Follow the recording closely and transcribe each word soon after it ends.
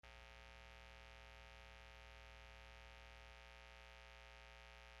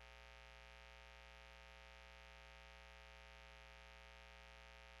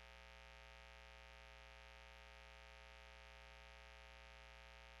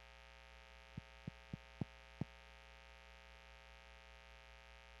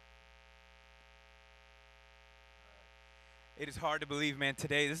It is hard to believe, man.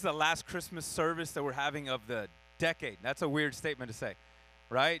 Today, this is the last Christmas service that we're having of the decade. That's a weird statement to say,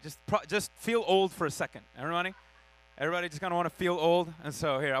 right? Just feel old for a second, everybody just kind of want to feel old. And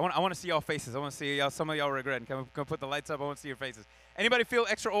so here, I want to see y'all faces. I want to see y'all. Some of y'all regretting. Can we put the lights up? I want to see your faces. Anybody feel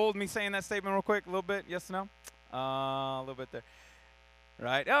extra old? Me saying that statement real quick, a little bit. Yes, no, a little bit there.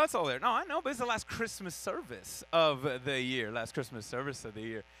 Right? Oh, it's all there. No, I know, but it's the last Christmas service of the year. Last Christmas service of the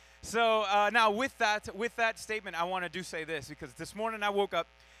year. So now with that statement, I want to say this, because this morning I woke up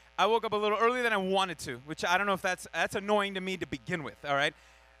a little earlier than I wanted to, which I don't know if that's annoying to me to begin with. All right.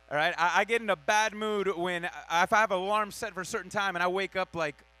 I get in a bad mood when if I have an alarm set for a certain time and I wake up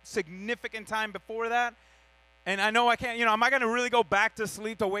like significant time before that. And I know I can't, am I going to really go back to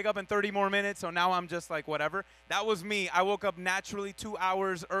sleep to wake up in 30 more minutes? So now I'm just like, whatever. That was me. I woke up naturally 2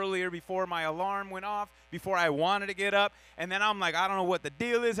 hours earlier before my alarm went off, before I wanted to get up. And then I'm like, I don't know what the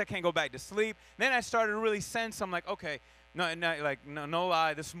deal is. I can't go back to sleep. Then I started to really sense, I'm like, okay, no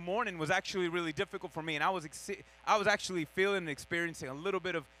lie. This morning was actually really difficult for me. And I was actually feeling and experiencing felt a little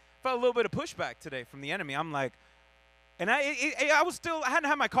bit of pushback today from the enemy. I'm like, and I hadn't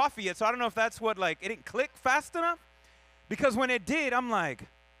had my coffee yet, so I don't know if that's what, it didn't click fast enough. Because when it did, I'm like,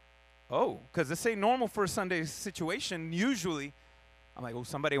 oh, because this ain't normal for a Sunday situation. Usually, I'm like, oh,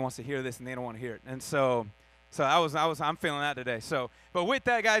 somebody wants to hear this and they don't want to hear it. And so I'm feeling that today. So, but with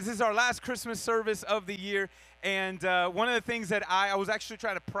that, guys, this is our last Christmas service of the year. And one of the things that I was actually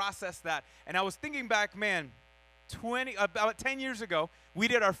trying to process that, and I was thinking back, man, about 10 years ago, we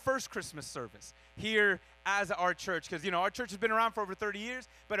did our first Christmas service here as our church, because our church has been around for over 30 years,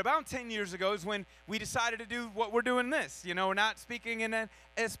 but about 10 years ago is when we decided to do what we're doing this. We're not speaking in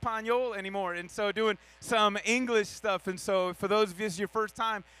Espanol anymore, and so doing some English stuff. And so for those of you, this is your first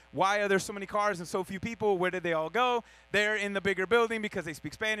time, why are there so many cars and so few people? Where did they all go? They're in the bigger building because they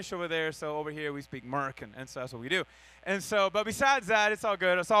speak Spanish over there, so over here we speak American, and so that's what we do. And so, but besides that, it's all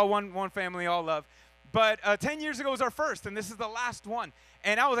good. It's all one family, all love. But 10 years ago was our first, and this is the last one.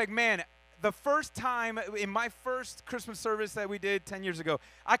 And I was like, man, the first time in my first Christmas service that we did 10 years ago,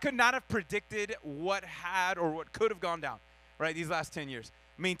 I could not have predicted what had or what could have gone down, right, these last 10 years.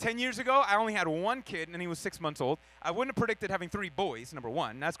 I mean, 10 years ago, I only had one kid, and he was 6 months old. I wouldn't have predicted having 3 boys, number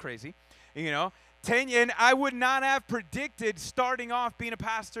one. That's crazy, 10, and I would not have predicted starting off being a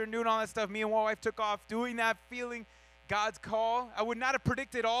pastor and doing all that stuff. Me and my wife took off doing that, feeling God's call. I would not have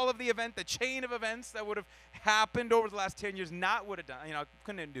predicted all of the chain of events that would have happened over the last 10 years. Not would have done,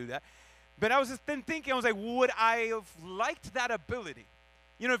 couldn't do that. But I was just then thinking, I was like, would I have liked that ability?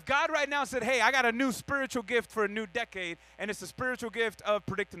 If God right now said, hey, I got a new spiritual gift for a new decade, and it's the spiritual gift of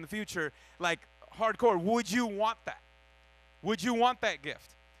predicting the future, like hardcore, would you want that? Would you want that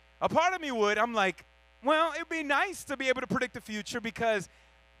gift? A part of me would. I'm like, well, it'd be nice to be able to predict the future because,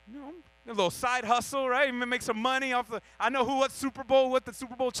 a little side hustle, right? Make some money off I know what the Super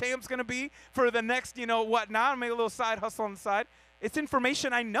Bowl champ's going to be for the next, whatnot. Make a little side hustle on the side. It's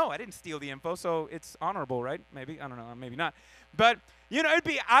information I know. I didn't steal the info, so it's honorable, right? Maybe. I don't know. Maybe not. But,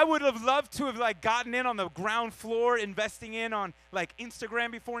 I would have loved to have, gotten in on the ground floor, investing in on,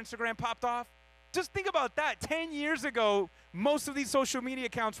 Instagram before Instagram popped off. Just think about that. 10 years ago, most of these social media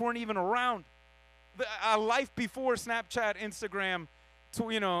accounts weren't even around. A life before Snapchat, Instagram,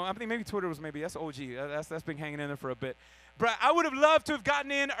 I think maybe Twitter was that's OG. That's been hanging in there for a bit. But I would have loved to have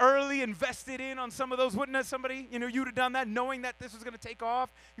gotten in early, invested in on some of those. Wouldn't have somebody, you would have done that knowing that this was going to take off.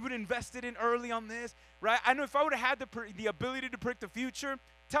 You would have invested in early on this, right? I know if I would have had the ability to predict the future,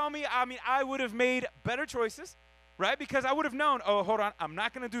 I would have made better choices, right? Because I would have known, oh, hold on, I'm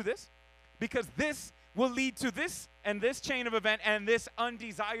not going to do this because this will lead to this and this chain of event and this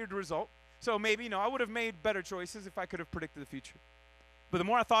undesired result. So maybe, I would have made better choices if I could have predicted the future. But the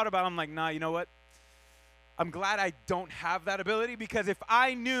more I thought about it, I'm like, nah, you know what? I'm glad I don't have that ability, because if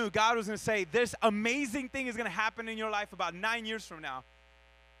I knew God was going to say this amazing thing is going to happen in your life about 9 years from now,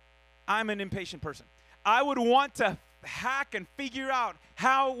 I'm an impatient person. I would want to hack and figure out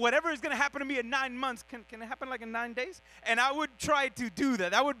how whatever is going to happen to me in 9 months, can it happen in 9 days? And I would try to do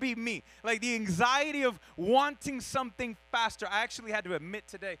that. That would be me. The anxiety of wanting something faster. I actually had to admit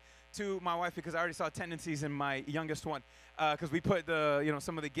today to my wife, because I already saw tendencies in my youngest one, because we put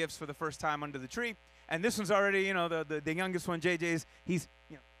some of the gifts for the first time under the tree. And this one's already, the youngest one, JJ's, he's,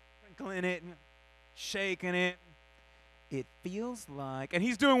 sprinkling it, shaking it. It feels like, and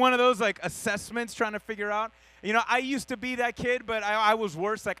he's doing one of those assessments, trying to figure out. I used to be that kid, but I was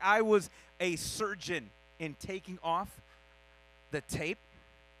worse. I was a surgeon in taking off the tape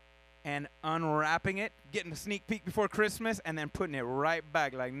and unwrapping it, getting a sneak peek before Christmas, and then putting it right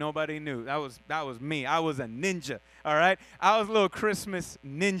back like nobody knew. That was me. I was a ninja, all right? I was a little Christmas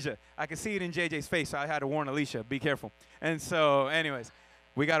ninja. I could see it in JJ's face, so I had to warn Alicia, be careful. And so, anyways,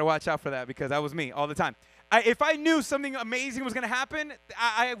 we got to watch out for that because that was me all the time. If I knew something amazing was going to happen,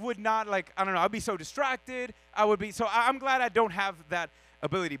 I would not, like, I don't know, I'd be so distracted. I'm glad I don't have that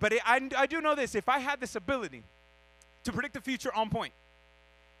ability. But I do know this. If I had this ability to predict the future on point,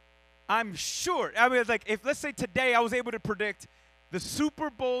 I'm sure, I mean, like, if let's say today I was able to predict the Super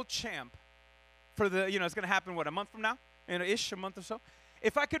Bowl champ for the, it's going to happen, what, a month from now? A month or so?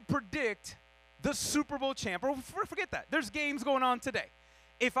 If I could predict the Super Bowl champ, or forget that, there's games going on today.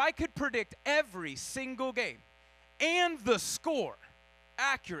 If I could predict every single game and the score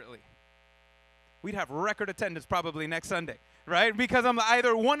accurately, we'd have record attendance probably next Sunday, right? Because I'm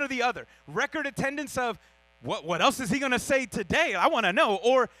either one or the other. Record attendance of, what else is he going to say today? I want to know.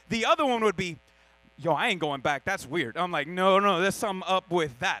 Or the other one would be, yo, I ain't going back. That's weird. I'm like, no, there's something up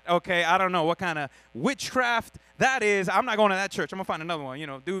with that. Okay, I don't know what kind of witchcraft that is. I'm not going to that church. I'm going to find another one.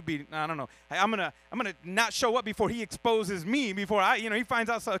 Dude be, I don't know. I'm going to not show up before he exposes me, before he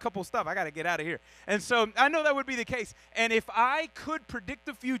finds out a couple stuff. I got to get out of here. And so I know that would be the case. And if I could predict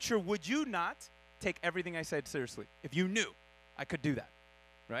the future, would you not take everything I said seriously? If you knew I could do that,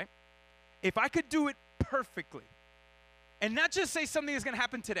 right? If I could do it perfectly, and not just say something that's going to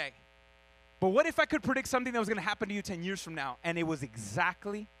happen today, but what if I could predict something that was going to happen to you 10 years from now, and it was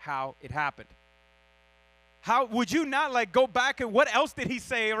exactly how it happened? How would you not, like, go back and what else did he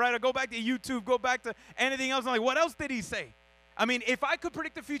say, right? Or go back to YouTube, go back to anything else, and like, what else did he say? I mean, if I could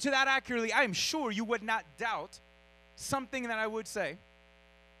predict the future that accurately, I am sure you would not doubt something that I would say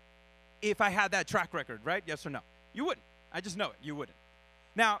if I had that track record, right? Yes or no? You wouldn't. I just know it. You wouldn't.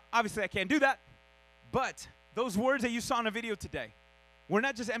 Now, obviously, I can't do that. But those words that you saw in the video today were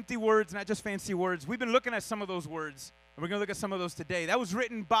not just empty words, not just fancy words. We've been looking at some of those words, and we're going to look at some of those today. That was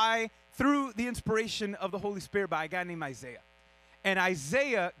written through the inspiration of the Holy Spirit by a guy named Isaiah. And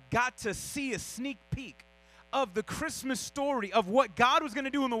Isaiah got to see a sneak peek of the Christmas story of what God was going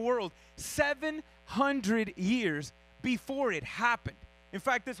to do in the world 700 years before it happened. In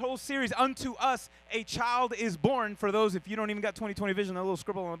fact, this whole series, Unto Us a Child is Born, for those, if you don't even got 20/20 vision, a little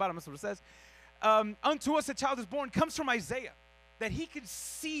scribble on the bottom, that's what it says. Unto us a child is born comes from Isaiah, that he could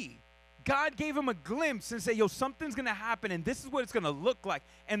see. God gave him a glimpse and say, yo, something's going to happen, and this is what it's going to look like.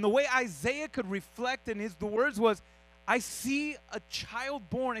 And the way Isaiah could reflect in the words was, I see a child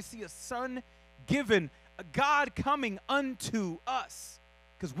born, I see a son given, a God coming unto us.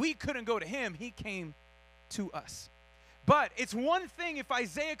 Because we couldn't go to him, he came to us. But it's one thing if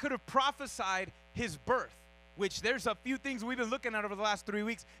Isaiah could have prophesied his birth, which there's a few things we've been looking at over the last 3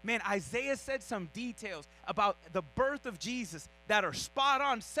 weeks. Man, Isaiah said some details about the birth of Jesus that are spot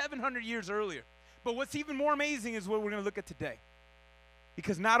on 700 years earlier. But what's even more amazing is what we're going to look at today.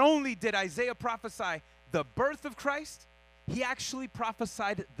 Because not only did Isaiah prophesy the birth of Christ, he actually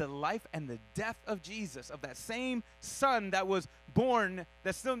prophesied the life and the death of Jesus, of that same son that was born,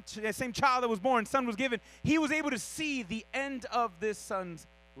 that same child that was born, son was given. He was able to see the end of this son's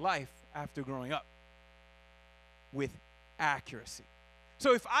life after growing up with accuracy.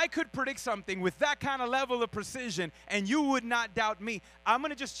 So if I could predict something with that kind of level of precision and you would not doubt me, I'm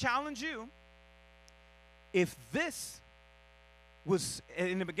going to just challenge you. If this was,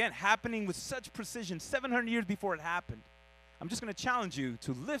 and again, happening with such precision 700 years before it happened, I'm just going to challenge you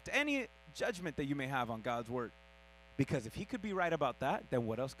to lift any judgment that you may have on God's word. Because if he could be right about that, then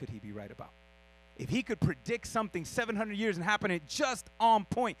what else could he be right about? If he could predict something 700 years and happen it just on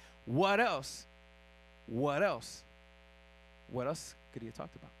point, what else? What else could he have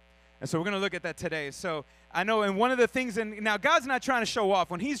talked about? And so we're going to look at that today. So I know, and one of the things, and now God's not trying to show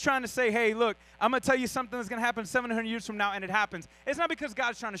off. When he's trying to say, hey, look, I'm going to tell you something that's going to happen 700 years from now, and it happens, it's not because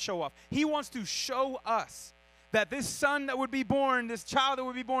God's trying to show off. He wants to show us that this son that would be born, this child that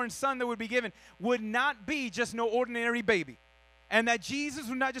would be born, son that would be given, would not be just no ordinary baby. And that Jesus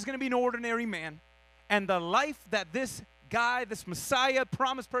was not just going to be an ordinary man. And the life that this guy, this Messiah,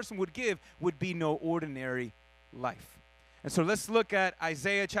 promised person would give would be no ordinary life. And so let's look at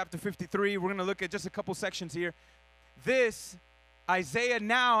Isaiah chapter 53. We're going to look at just a couple sections here. This Isaiah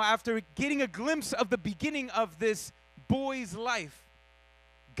now, after getting a glimpse of the beginning of this boy's life,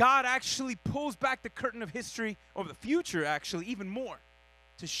 God actually pulls back the curtain of history, or the future actually, even more,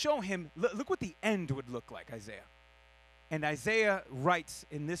 to show him, look what the end would look like, Isaiah. And Isaiah writes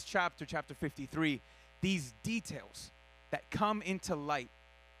in this chapter, chapter 53, these details that come into light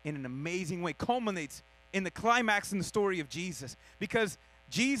in an amazing way, culminates in the climax in the story of Jesus. Because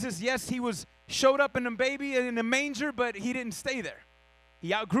Jesus, yes, he showed up in a baby in a manger, but he didn't stay there.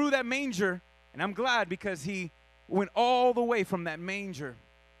 He outgrew that manger, and I'm glad because he went all the way from that manger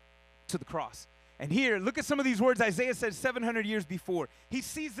to the cross. And here, look at some of these words Isaiah said 700 years before. He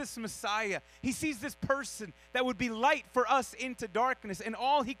sees this Messiah. He sees this person that would be light for us into darkness. And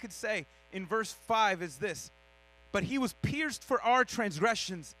all he could say in verse 5 is this: but he was pierced for our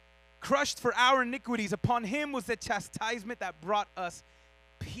transgressions, crushed for our iniquities. Upon him was the chastisement that brought us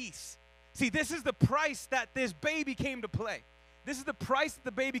peace. See, this is the price that this baby came to pay. This is the price that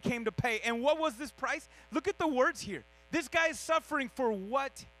the baby came to pay. And what was this price? Look at the words here. This guy is suffering for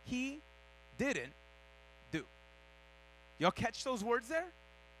what he didn't do. Y'all catch those words there?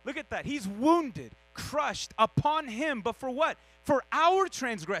 Look at that. He's wounded, crushed upon him, but for what? For our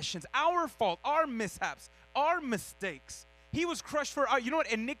transgressions, our fault, our mishaps, our mistakes. He was crushed for our, you know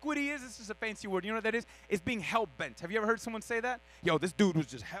what iniquity is? This is a fancy word. You know what that is? It's being hell-bent. Have you ever heard someone say that? Yo, this dude was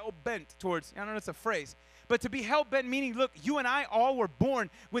just hell-bent towards, I don't know, it's a phrase. But to be hell-bent meaning, look, you and I all were born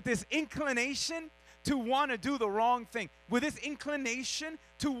with this inclination to want to do the wrong thing, with this inclination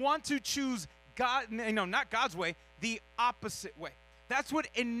to want to choose God, not God's way, the opposite way. That's what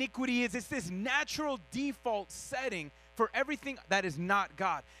iniquity is. It's this natural default setting for everything that is not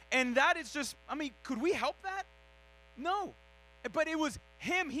God. And that is just, could we help that? No. But it was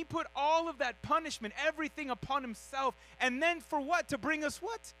him. He put all of that punishment, everything upon himself. And then for what? To bring us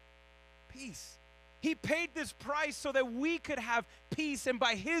what? Peace. He paid this price so that we could have peace. And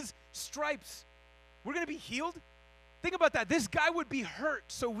by his stripes, we're going to be healed. Think about that. This guy would be hurt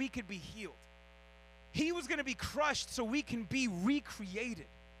so we could be healed. He was going to be crushed so we can be recreated.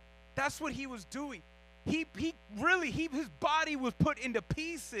 That's what he was doing. His body was put into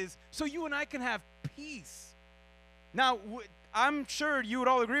pieces so you and I can have peace. Now, I'm sure you would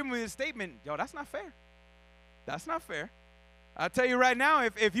all agree with me with this statement. Yo, that's not fair. That's not fair. I'll tell you right now,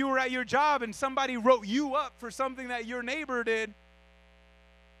 if you were at your job and somebody wrote you up for something that your neighbor did,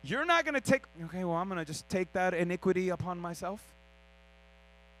 you're not going to take, okay, well, I'm going to just take that iniquity upon myself.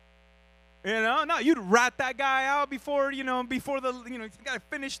 No, you'd rat that guy out before the guy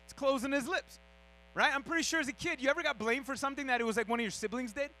finished closing his lips, right? I'm pretty sure as a kid, you ever got blamed for something that it was like one of your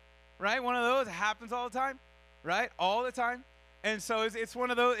siblings did, right? One of those, it happens all the time, right? All the time. And so it's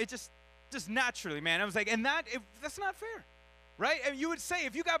one of those, it just naturally, man. I was like, that's not fair, right? And you would say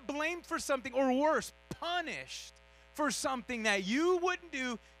if you got blamed for something or worse, punished for something that you wouldn't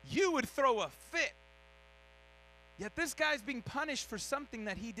do, you would throw a fit. Yet this guy's being punished for something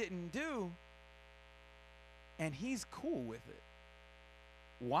that he didn't do, and he's cool with it.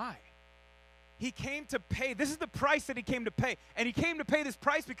 Why? He came to pay. This is the price that he came to pay. And he came to pay this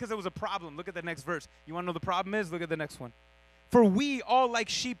price because there was a problem. Look at the next verse. You want to know the problem is? Look at the next one. For we all like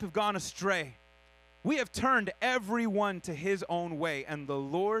sheep have gone astray. We have turned everyone to his own way, and the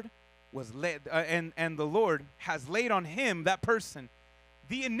Lord and the Lord has laid on him, that person,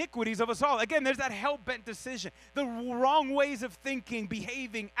 the iniquities of us all. Again, there's that hell-bent decision, the wrong ways of thinking,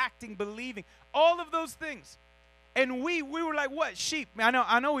 behaving, acting, believing, all of those things. And we were like, what? Sheep.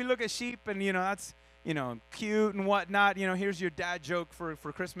 I know we look at sheep and, that's, cute and whatnot. Here's your dad joke for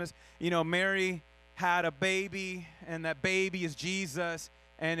Christmas. Mary had a baby, and that baby is Jesus.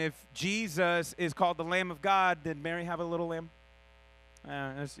 And if Jesus is called the Lamb of God, did Mary have a little lamb?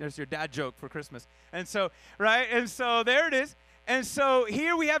 There's your dad joke for Christmas. And so, right? And so there it is. And so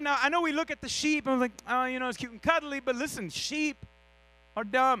here we have now, I know we look at the sheep and we're like, oh, it's cute and cuddly, but listen, sheep are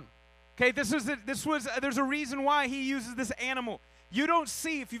dumb. Okay, there's a reason why he uses this animal. You don't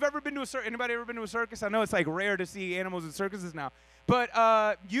see, if you've ever been to a circus, anybody ever been to a circus? I know it's like rare to see animals in circuses now. But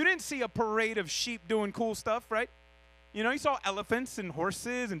you didn't see a parade of sheep doing cool stuff, right? You saw elephants and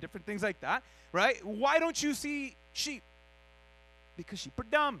horses and different things like that, right? Why don't you see sheep? Because sheep are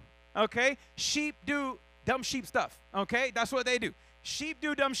dumb, okay? Sheep do dumb sheep stuff, okay? That's what they do. Sheep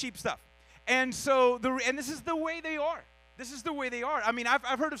do dumb sheep stuff. And so, and this is the way they are. This is the way they are.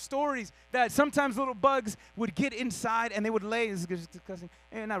 I've heard of stories that sometimes little bugs would get inside and they would lay, this is disgusting,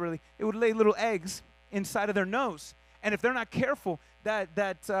 not really, it would lay little eggs inside of their nose. And if they're not careful,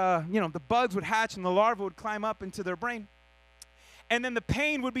 the bugs would hatch and the larva would climb up into their brain. And then the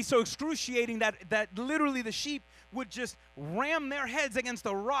pain would be so excruciating that literally the sheep would just ram their heads against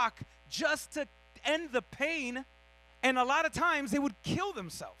a rock just to end the pain. And a lot of times they would kill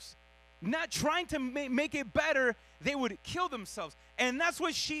themselves. Not trying to make it better, they would kill themselves. And that's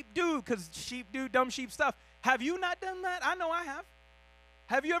what sheep do, because sheep do dumb sheep stuff. Have you not done that? I know I have.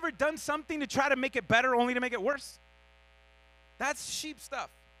 Have you ever done something to try to make it better only to make it worse? That's sheep stuff.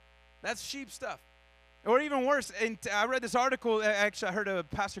 That's sheep stuff. Or even worse, and I read this article, actually I heard a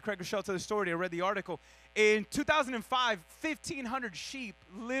Pastor Craig Rochelle tell the story, I read the article. In 2005, 1,500 sheep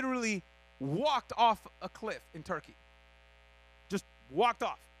literally walked off a cliff in Turkey. Just walked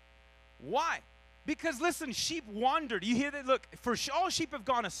off. Why? Because listen, sheep wandered. You hear that? Look, all sheep have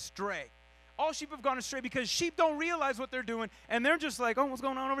gone astray. All sheep have gone astray because sheep don't realize what they're doing, and they're just like, oh, what's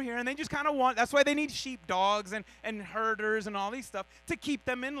going on over here? And they just kind of want, that's why they need sheepdogs and herders and all these stuff to keep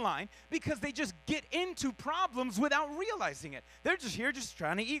them in line, because they just get into problems without realizing it. They're just here just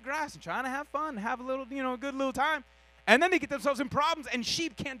trying to eat grass and trying to have fun, have a little, a good little time. And then they get themselves in problems, and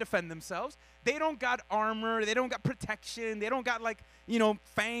sheep can't defend themselves. They don't got armor. They don't got protection. They don't got,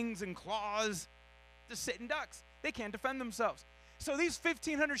 fangs and claws. Just sitting ducks. They can't defend themselves. So these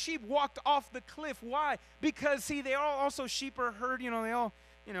 1,500 sheep walked off the cliff. Why? Because, see, they all also, sheep are herd, they all,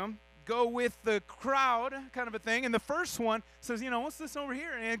 go with the crowd kind of a thing. And the first one says, what's this over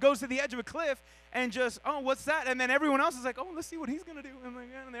here? And it goes to the edge of a cliff and just, oh, what's that? And then everyone else is like, oh, let's see what he's going to do.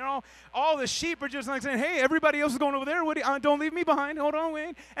 And they're all the sheep are just like saying, hey, everybody else is going over there. Don't leave me behind. Hold on,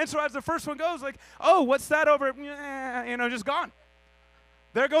 wait. And so as the first one goes, like, oh, what's that over? Just gone.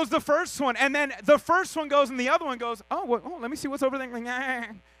 There goes the first one. And then the first one goes and the other one goes, let me see what's over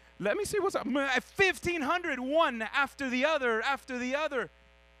there. Let me see what's up. 1,500, one after the other, after the other.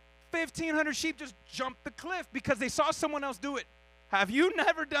 1,500 sheep just jumped the cliff because they saw someone else do it. Have you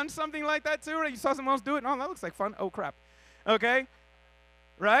never done something like that too? Or you saw someone else do it? Oh, that looks like fun. Oh, crap. Okay?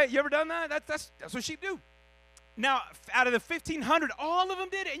 Right? You ever done that? That's what sheep do. Now, out of the 1,500, all of them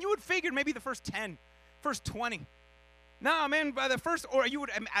did it. And you would figure maybe the first 10, first 20. No, man, by the first, or you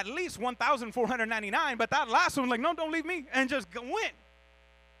would at least 1,499, but that last one, like, no, don't leave me, and just went.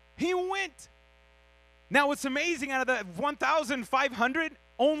 He went. Now, what's amazing, out of the 1,500,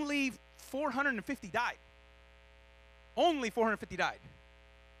 only 450 died. Only 450 died.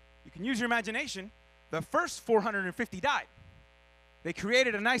 You can use your imagination. The first 450 died. They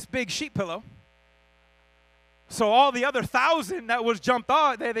created a nice big sheep pillow. So all the other 1,000 that was jumped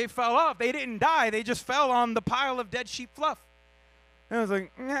off, they fell off. They didn't die. They just fell on the pile of dead sheep fluff. And it was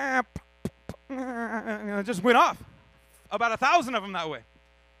like, it just went off. About 1,000 of them that way.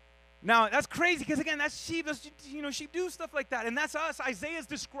 Now, that's crazy because, again, that's sheep. Sheep do stuff like that. And that's us. Isaiah's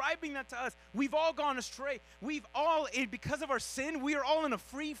describing that to us. We've all gone astray. Because of our sin, we are all in a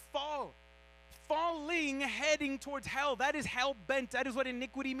free fall. Falling, heading towards hell. That is hell bent. That is what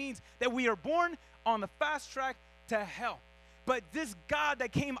iniquity means. That we are born on the fast track to hell. But this God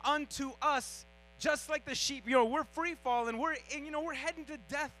that came unto us, just like the sheep, we're free falling. We're heading to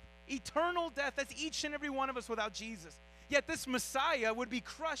death, eternal death. That's each and every one of us without Jesus. Yet this Messiah would be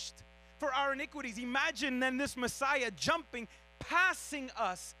crushed for our iniquities. Imagine then this Messiah jumping, passing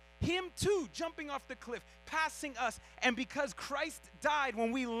us, him too jumping off the cliff, passing us. And because Christ died,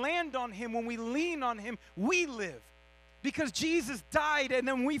 when we land on him, when we lean on him, we live. Because Jesus died and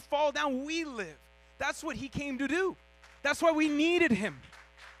then we fall down, we live. That's what he came to do. That's why we needed him.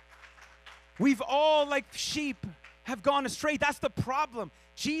 We've all, like sheep, have gone astray. That's the problem.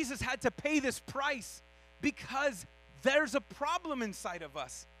 Jesus had to pay this price because there's a problem inside of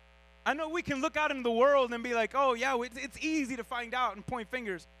us. I know we can look out in the world and be like, oh, yeah, it's easy to find out and point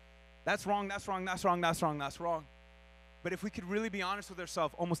fingers. That's wrong, that's wrong, that's wrong, that's wrong, that's wrong. But if we could really be honest with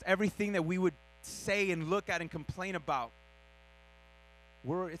ourselves, almost everything that we would say and look at and complain about,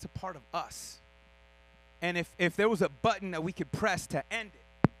 it's a part of us. And if there was a button that we could press to end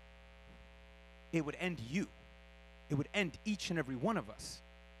it, it would end you. It would end each and every one of us.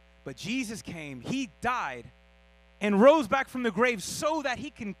 But Jesus came, he died, and rose back from the grave so that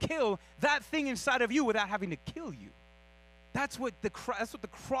he can kill that thing inside of you without having to kill you. That's what the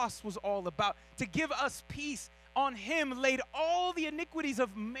cross was all about, to give us peace. On him laid all the iniquities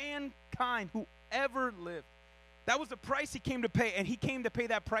of mankind who ever lived. That was the price he came to pay, and he came to pay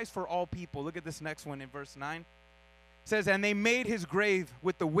that price for all people. Look at this next one in verse 9. It says, and they made his grave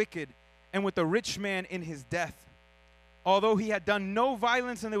with the wicked and with the rich man in his death, although he had done no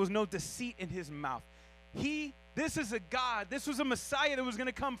violence and there was no deceit in his mouth. This is a God, this was a Messiah that was going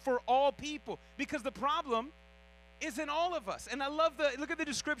to come for all people, because the problem is in all of us. And I love look at the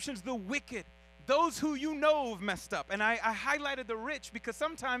descriptions, the wicked, those who have messed up. And I highlighted the rich because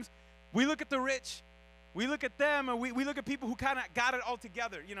sometimes we look at the rich, we look at them, and we look at people who kind of got it all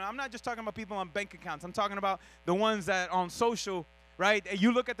together. I'm not just talking about people on bank accounts. I'm talking about the ones that on social, right?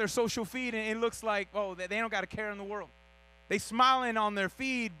 You look at their social feed, and it looks like, oh, they don't got a care in the world. They smiling on their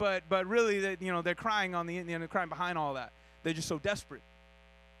feed, but really, they're crying they're crying behind all that. They're just so desperate.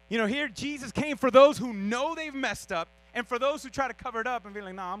 Here Jesus came for those who know they've messed up, and for those who try to cover it up and be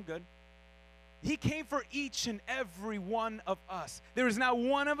like, nah, I'm good. He came for each and every one of us. There is not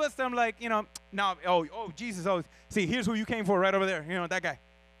one of us that I'm like, Jesus, see, here's who you came for right over there.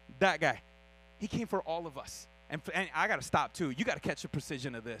 That guy. He came for all of us. And I got to stop, too. You got to catch the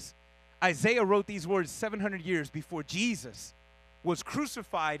precision of this. Isaiah wrote these words 700 years before Jesus was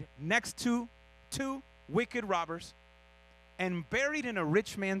crucified next to two wicked robbers and buried in a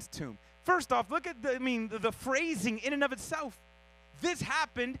rich man's tomb. First off, look at the phrasing in and of itself. This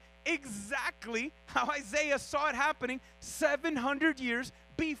happened exactly how Isaiah saw it happening 700 years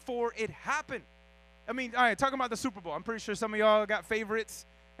before it happened. I mean, all right, talking about the Super Bowl. I'm pretty sure some of y'all got favorites.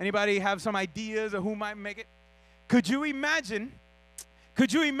 Anybody have some ideas of who might make it? Could you imagine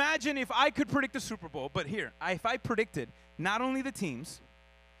if I could predict the Super Bowl? But here, if I predicted not only the teams,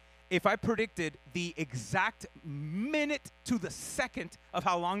 if I predicted the exact minute to the second of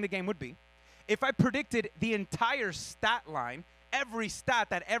how long the game would be, if I predicted the entire stat line, every stat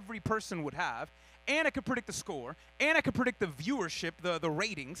that every person would have, and I could predict the score, and I could predict the viewership, the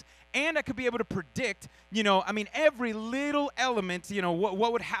ratings, and I could be able to predict, every little element,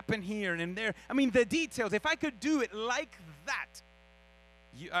 what would happen here and there. I mean, the details. If I could do it like that,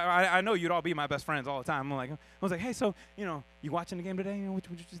 I know you'd all be my best friends all the time. I was like, hey, so, you watching the game today? What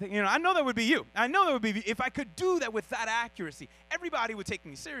you think? I know that would be you. I know that would be if I could do that with that accuracy. Everybody would take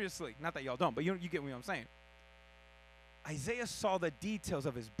me seriously. Not that y'all don't, but you get what I'm saying. Isaiah saw the details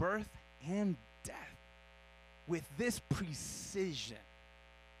of his birth and death with this precision.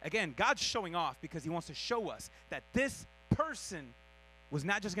 Again, God's showing off because he wants to show us that this person was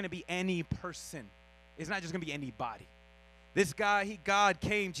not just going to be any person. It's not just going to be anybody. This guy,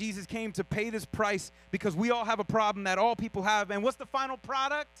 Jesus came to pay this price because we all have a problem that all people have. And what's the final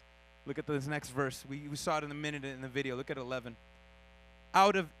product? Look at this next verse. We saw it in a minute in the video. Look at 11.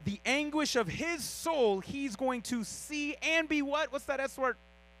 Out of the anguish of his soul, he's going to see and be what? What's that S word?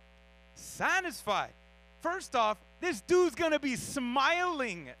 Satisfied. First off, this dude's going to be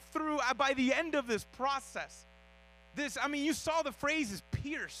smiling through by the end of this process. You saw the phrase is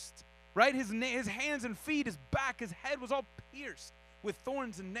pierced, right? His hands and feet, his back, his head was all pierced with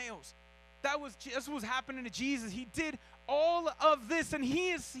thorns and nails. That's what was happening to Jesus. He did all of this, and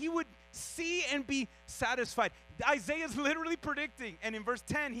he would see and be satisfied. Isaiah's literally predicting, and in verse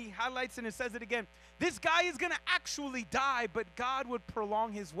 10, he highlights and it says it again. This guy is going to actually die, but God would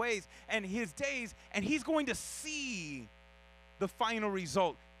prolong his ways and his days, and he's going to see the final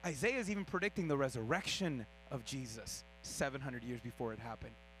result. Isaiah is even predicting the resurrection of Jesus 700 years before it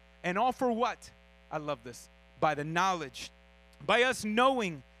happened. And all for what? I love this. By the knowledge, by us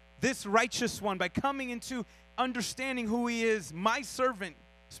knowing this righteous one, by coming into understanding who he is, my servant,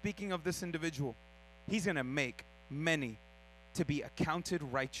 speaking of this individual, he's going to make many to be accounted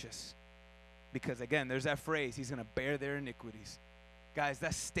righteous. Because again, there's that phrase, he's going to bear their iniquities. Guys,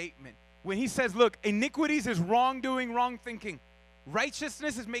 that statement. When he says, look, iniquities is wrongdoing, wrong thinking.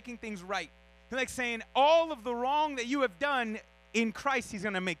 Righteousness is making things right. He's like saying all of the wrong that you have done in Christ, he's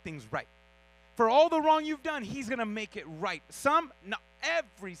going to make things right. For all the wrong you've done, he's going to make it right. No,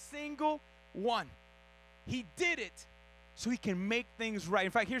 every single one. He did it so he can make things right.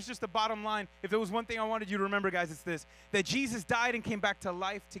 In fact, here's just the bottom line. If there was one thing I wanted you to remember, guys, it's this. That Jesus died and came back to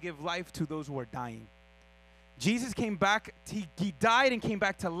life to give life to those who are dying. Jesus came back, he died and came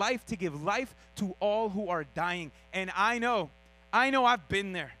back to life to give life to all who are dying. And I know I've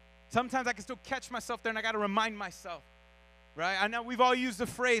been there. Sometimes I can still catch myself there and I got to remind myself. Right? I know we've all used the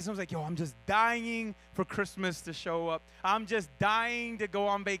phrase. I was like, I'm just dying for Christmas to show up. I'm just dying to go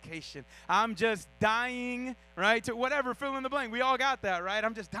on vacation. I'm just dying, right, to whatever, fill in the blank. We all got that, right?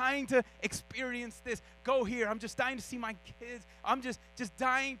 I'm just dying to experience this. Go here. I'm just dying to see my kids. I'm just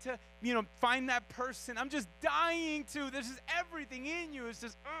dying to, find that person. I'm just dying to. There's just everything in you. It's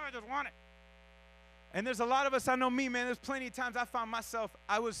just, I just want it. And there's a lot of us, I know me, man, there's plenty of times I found myself,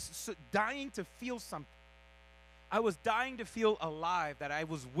 I was dying to feel something. I was dying to feel alive, that I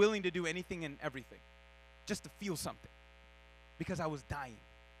was willing to do anything and everything just to feel something because I was dying.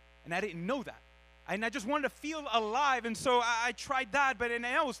 And I didn't know that. And I just wanted to feel alive, and so I tried that, but it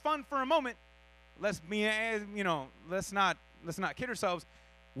was fun for a moment. Let's not kid ourselves.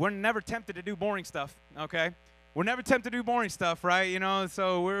 We're never tempted to do boring stuff, okay? We're never tempted to do boring stuff, right?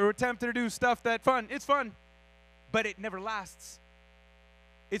 So we're tempted to do stuff that's fun. It's fun, but it never lasts.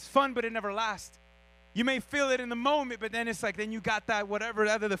 It's fun, but it never lasts. You may feel it in the moment, but then it's like, then you got that whatever,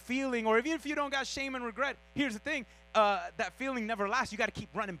 either the feeling, or even if you don't got shame and regret, here's the thing, that feeling never lasts. You got to keep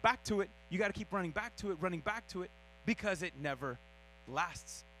running back to it. You got to keep running back to it, because it never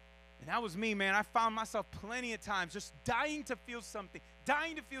lasts. And that was me, man. I found myself plenty of times just dying to feel something,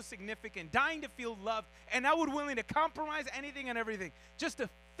 dying to feel significant, dying to feel loved, and I would willing to compromise anything and everything just to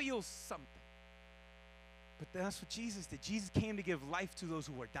feel something. But that's what Jesus did. Jesus came to give life to those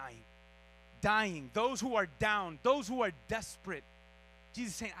who are dying, those who are down, those who are desperate.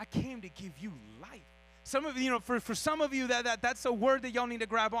 Jesus is saying, I came to give you life. Some of you, for some of you, that's a word that y'all need to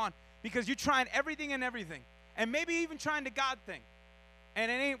grab on, because you're trying everything and everything, and maybe even trying the God thing. And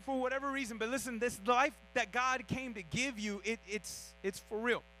it ain't for whatever reason, but listen, this life that God came to give you, it's for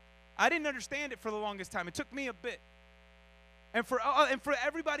real. I didn't understand it for the longest time. It took me a bit. And for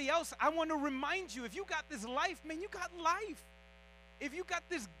everybody else, I want to remind you, if you got this life, man, you got life. If you got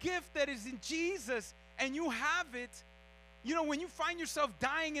this gift that is in Jesus and you have it, you know, when you find yourself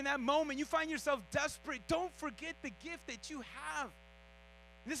dying in that moment, you find yourself desperate, don't forget the gift that you have.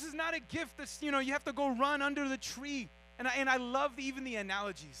 This is not a gift that's, you know, you have to go run under the tree. And I love even the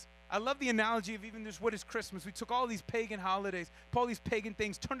analogies. I love the analogy of even just what is Christmas. We took all these pagan holidays, all these pagan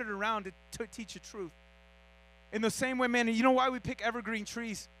things, turned it around to teach the truth. In the same way, man, you know why we pick evergreen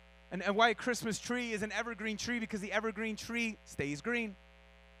trees? And why a Christmas tree is an evergreen tree? Because the evergreen tree stays green.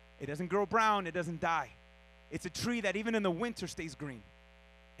 It doesn't grow brown. It doesn't die. It's a tree that even in the winter stays green.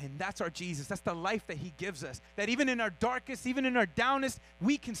 And that's our Jesus. That's the life that he gives us. That even in our darkest, even in our downest,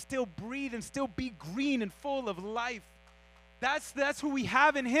 we can still breathe and still be green and full of life. That's who we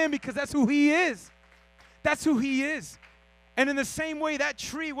have in him, because that's who he is. That's who he is. And in the same way, that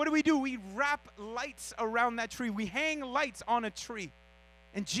tree, what do? We wrap lights around that tree. We hang lights on a tree.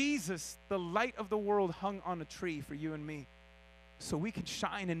 And Jesus, the light of the world, hung on a tree for you and me, so we can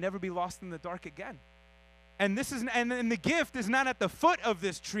shine and never be lost in the dark again. And this is, and the gift is not at the foot of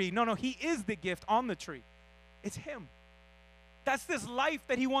this tree. No, he is the gift on the tree. It's him. That's this life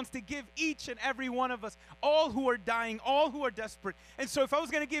that he wants to give each and every one of us, all who are dying, all who are desperate. And so if I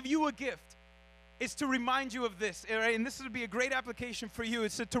was going to give you a gift, it's to remind you of this, all right? And this would be a great application for you.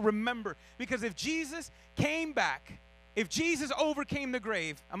 It's to remember. Because if Jesus came back, if Jesus overcame the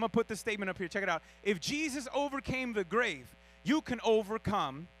grave, I'm going to put this statement up here. Check it out. If Jesus overcame the grave, you can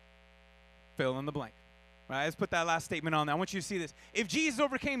overcome, fill in the blank. All right, let's put that last statement on there. I want you to see this. If Jesus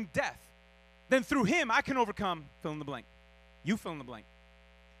overcame death, then through him I can overcome, fill in the blank. You fill in the blank.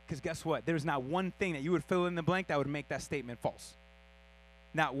 Because guess what? There's not one thing that you would fill in the blank that would make that statement false.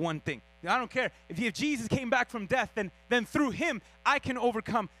 Not one thing. I don't care. If Jesus came back from death, then through him, I can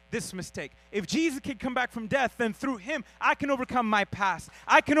overcome this mistake. If Jesus can come back from death, then through him, I can overcome my past.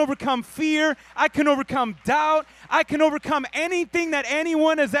 I can overcome fear. I can overcome doubt. I can overcome anything that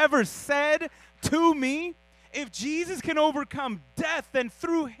anyone has ever said to me. If Jesus can overcome death, then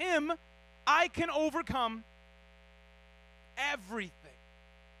through him, I can overcome everything.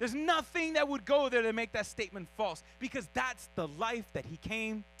 There's nothing that would go there to make that statement false, because that's the life that he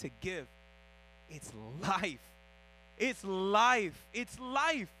came to give. It's life. It's life. It's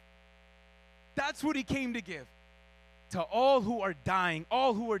life. That's what he came to give to all who are dying,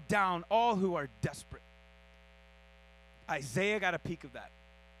 all who are down, all who are desperate. Isaiah got a peek of that,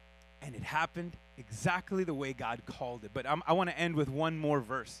 and it happened exactly the way God called it. But I want to end with one more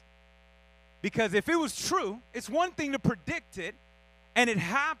verse. Because if it was true, it's one thing to predict it, and it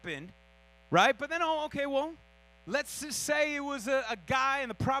happened, right? But then, let's just say it was a guy,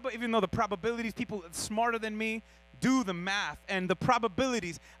 and even though the probabilities, people smarter than me do the math, and the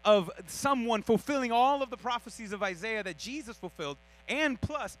probabilities of someone fulfilling all of the prophecies of Isaiah that Jesus fulfilled, and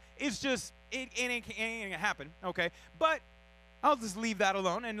plus, it's just, it ain't gonna happen, okay? But I'll just leave that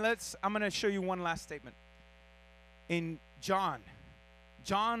alone, and I'm gonna show you one last statement. In John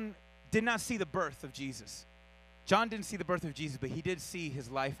did not see the birth of Jesus. John didn't see the birth of Jesus, but he did see his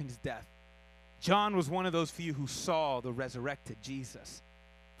life and his death. John was one of those few who saw the resurrected Jesus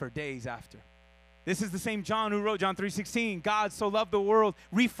for days after. This is the same John who wrote John 3:16, God so loved the world,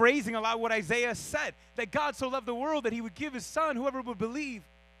 rephrasing a lot what Isaiah said, that God so loved the world that he would give his son, whoever would believe,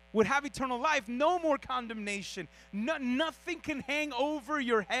 would have eternal life, no more condemnation. Nothing can hang over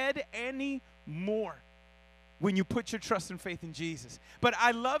your head anymore when you put your trust and faith in Jesus. But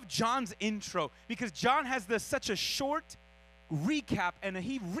I love John's intro, because John has such a short recap, and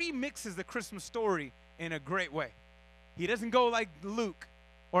he remixes the Christmas story in a great way. He doesn't go like Luke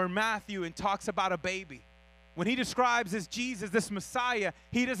or Matthew and talks about a baby. When he describes this Jesus, this Messiah,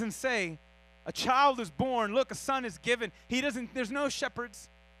 he doesn't say, a child is born, look, a son is given. There's no shepherds,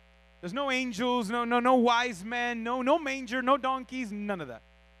 there's no angels, no wise men, no manger, no donkeys, none of that.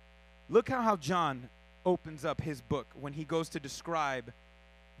 Look how John opens up his book when he goes to describe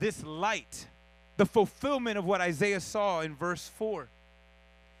this light, the fulfillment of what Isaiah saw in verse 4. It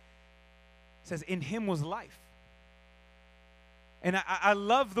says, in him was life. And I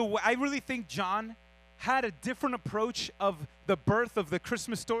love the way, I really think John had a different approach of the birth of the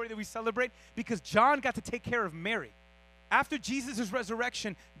Christmas story that we celebrate, because John got to take care of Mary. After Jesus'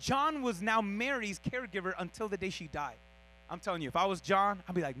 resurrection, John was now Mary's caregiver until the day she died. I'm telling you, if I was John,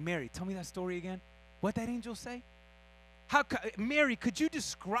 I'd be like, Mary, tell me that story again. What that angel say? Mary, could you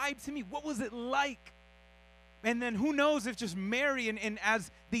describe to me, what was it like? And then who knows if just Mary, and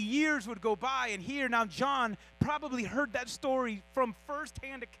as the years would go by, and here now John probably heard that story from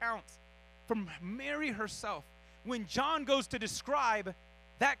firsthand accounts from Mary herself. When John goes to describe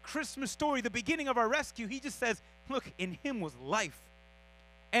that Christmas story, the beginning of our rescue, he just says, look, in him was life.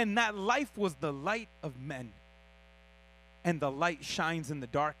 And that life was the light of men. And the light shines in the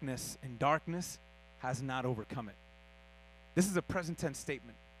darkness, and darkness has not overcome it. This is a present tense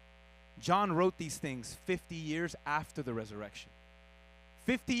statement. John wrote these things 50 years after the resurrection.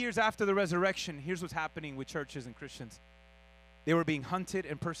 50 years after the resurrection, here's what's happening with churches and Christians. They were being hunted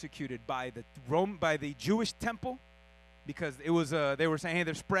and persecuted by the Jewish temple, because it was they were saying, hey,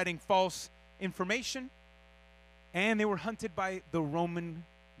 they're spreading false information, and they were hunted by the Roman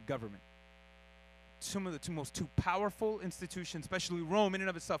government. Some of the two most powerful institutions, especially Rome in and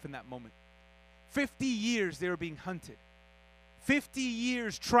of itself in that moment. 50 years they were being hunted. 50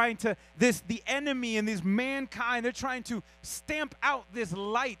 years trying to, the enemy and this mankind, they're trying to stamp out this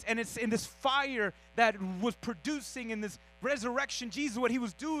light, and it's in this fire that was producing in this resurrection Jesus, what he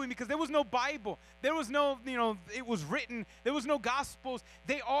was doing, because there was no Bible. There was no, it was written. There was no Gospels.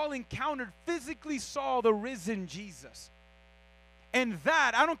 They all encountered, physically saw the risen Jesus. And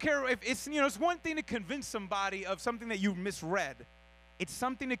that, I don't care if it's, it's one thing to convince somebody of something that you misread. It's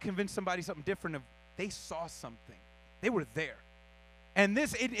something to convince somebody something different of, they saw something. They were there. And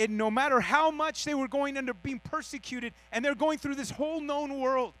this, no matter how much they were going under being persecuted, and they're going through this whole known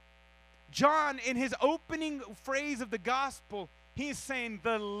world, John, in his opening phrase of the gospel, he is saying,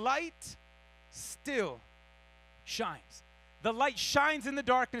 the light still shines. The light shines in the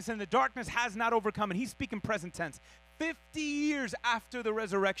darkness, and the darkness has not overcome. And he's speaking present tense. 50 years after the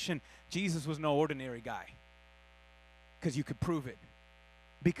resurrection, Jesus was no ordinary guy. Because you could prove it.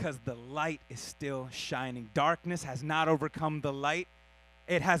 Because the light is still shining. Darkness has not overcome the light.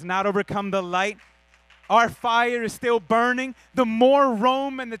 It has not overcome the light. Our fire is still burning. The more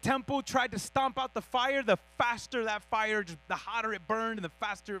Rome and the temple tried to stomp out the fire, the faster that fire, the hotter it burned and the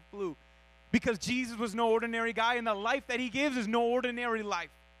faster it flew. Because Jesus was no ordinary guy, and the life that he gives is no ordinary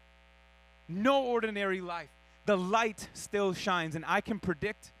life. No ordinary life. The light still shines, and I can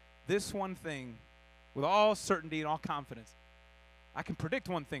predict this one thing with all certainty and all confidence. I can predict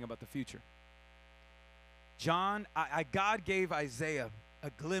one thing about the future. God gave Isaiah a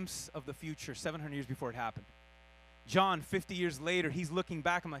glimpse of the future 700 years before it happened. John, 50 years later, he's looking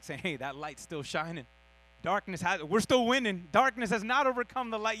back. I'm like saying, hey, that light's still shining. We're still winning. Darkness has not overcome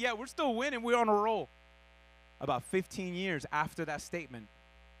the light yet. We're still winning. We're on a roll. About 15 years after that statement.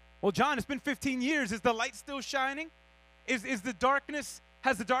 Well, John, it's been 15 years. Is the light still shining? Has the darkness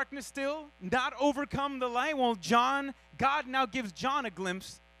still not overcome the light? Well, God now gives John a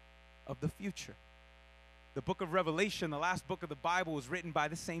glimpse of the future. The book of Revelation, the last book of the Bible, was written by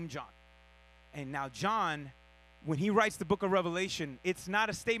the same John. And now John, when he writes the book of Revelation, it's not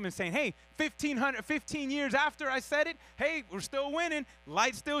a statement saying, hey, 15 years after I said it, hey, we're still winning,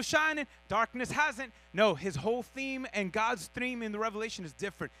 light's still shining, darkness hasn't. No, his whole theme and God's theme in the Revelation is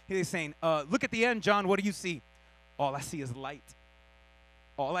different. He's saying, look at the end, John, what do you see? All I see is light.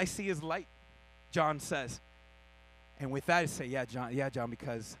 All I see is light, John says. And with that, I say, yeah, John,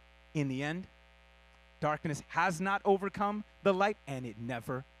 because in the end, darkness has not overcome the light, and it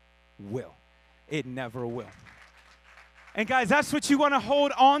never will. It never will. And guys, that's what you want to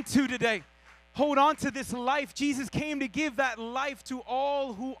hold on to today. Hold on to this life. Jesus came to give that life to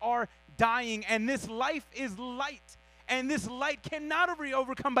all who are dying, and this life is light. And this light cannot be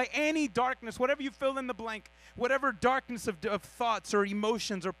overcome by any darkness, whatever you fill in the blank, whatever darkness of thoughts or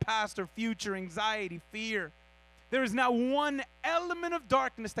emotions or past or future, anxiety, fear. There is not one element of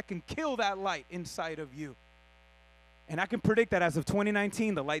darkness that can kill that light inside of you. And I can predict that as of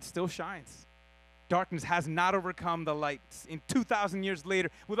 2019, the light still shines. Darkness has not overcome the light. In 2,000 years later,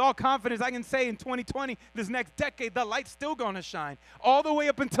 with all confidence, I can say in 2020, this next decade, the light's still going to shine. All the way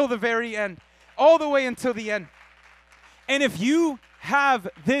up until the very end. All the way until the end. And if you have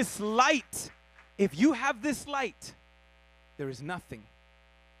this light, there is nothing,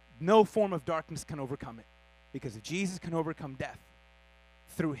 no form of darkness can overcome it. Because if Jesus can overcome death,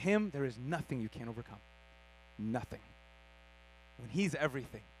 through him, there is nothing you can't overcome. Nothing. When he's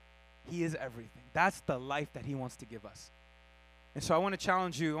everything, he is everything. That's the life that he wants to give us. And so I want to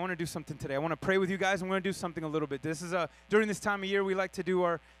challenge you. I want to do something today. I want to pray with you guys. I'm going to do something a little bit. This is during this time of year, we like to do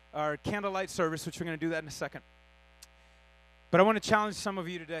our candlelight service, which we're going to do that in a second. But I want to challenge some of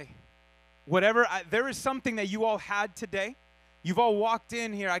you today. There is something that you all had today. You've all walked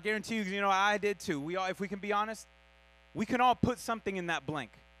in here. I guarantee you, I did too. We all, if we can be honest, we can all put something in that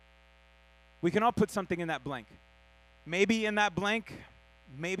blank. We can all put something in that blank. Maybe in that blank,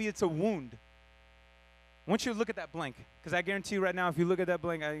 maybe it's a wound. want you to look at that blank, because I guarantee you right now, if you look at that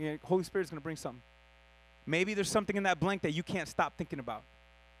blank, Holy Spirit's going to bring something. Maybe there's something in that blank that you can't stop thinking about.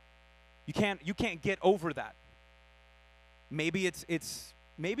 You can't get over that. Maybe it's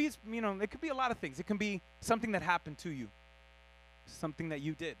you know, it could be a lot of things. It can be something that happened to you, something that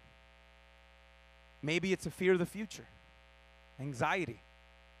you did. Maybe it's a fear of the future, anxiety.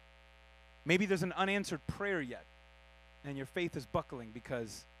 Maybe there's an unanswered prayer yet, and your faith is buckling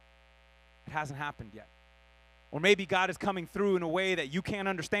because it hasn't happened yet. Or maybe God is coming through in a way that you can't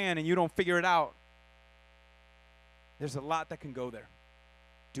understand and you don't figure it out. There's a lot that can go there.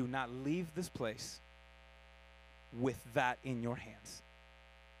 Do not leave this place with that in your hands.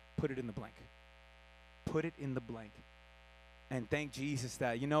 Put it in the blank. Put it in the blank. And thank Jesus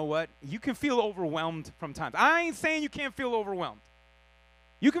that, you know what? You can feel overwhelmed from times. I ain't saying you can't feel overwhelmed.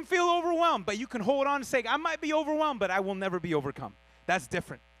 You can feel overwhelmed, but you can hold on and say, I might be overwhelmed, but I will never be overcome. That's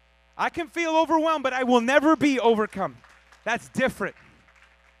different. I can feel overwhelmed, but I will never be overcome. That's different.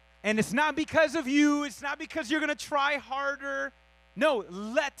 And it's not because of you. It's not because you're going to try harder. No,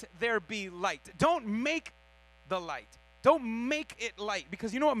 let there be light. Don't make the light. Don't make it light.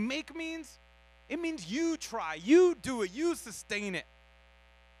 Because you know what make means? It means you try. You do it. You sustain it.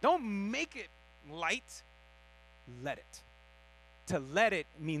 Don't make it light. Let it. To let it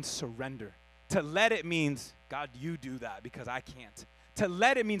means surrender. To let it means, God, you do that because I can't. To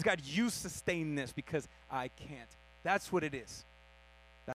let it means, God, you sustain this because I can't. That's what it is.